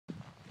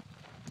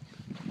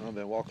I've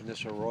been walking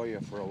this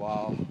arroyo for a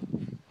while,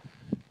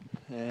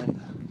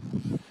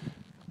 and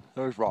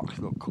those rocks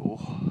look cool.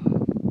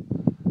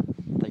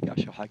 I think I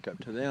shall hike up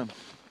to them,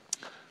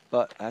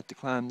 but I have to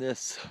climb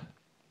this,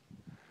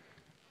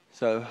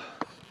 so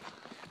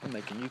I'm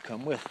making you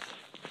come with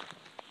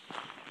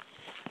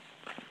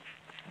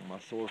on my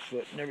sore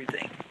foot and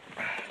everything.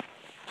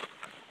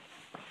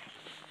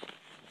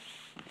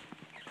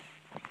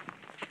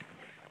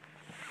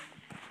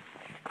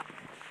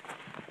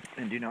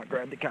 And do not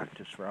grab the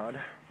cactus rod.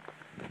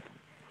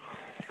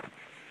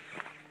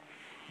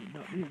 Would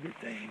not be a good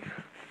thing.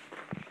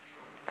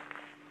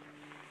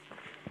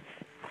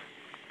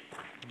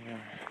 Yeah.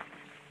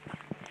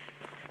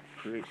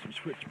 Create some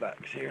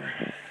switchbacks here.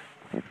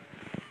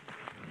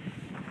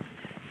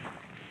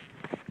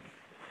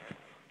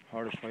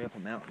 Hardest way up a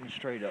mountain,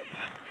 straight up.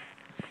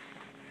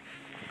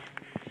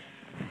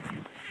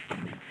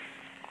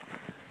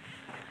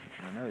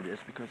 I know this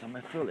because I'm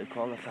a fully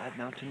qualified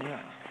mountaineer.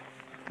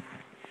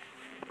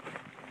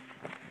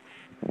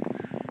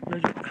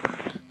 There's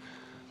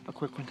a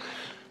quick one.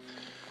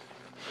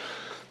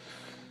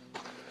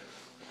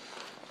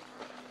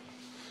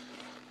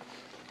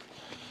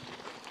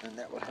 And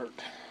that would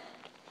hurt.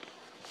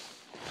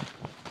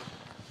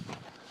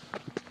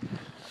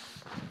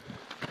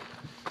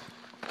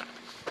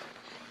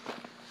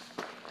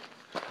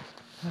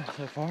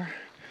 So far,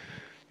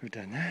 we've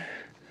done that.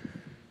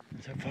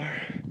 And so far,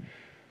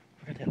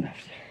 we've got that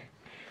left.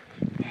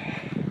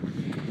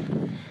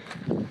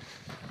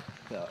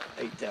 About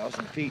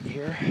 8,000 feet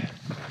here.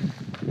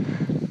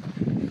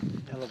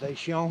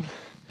 Elevation.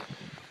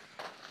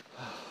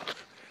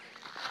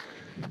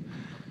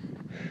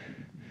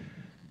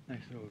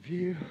 Nice little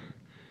view.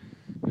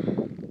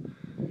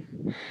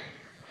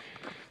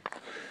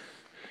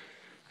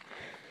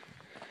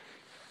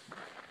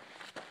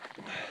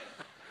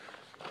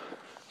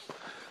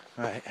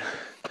 All right,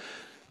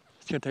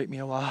 it's gonna take me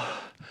a while,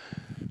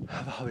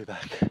 but I'll be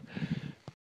back.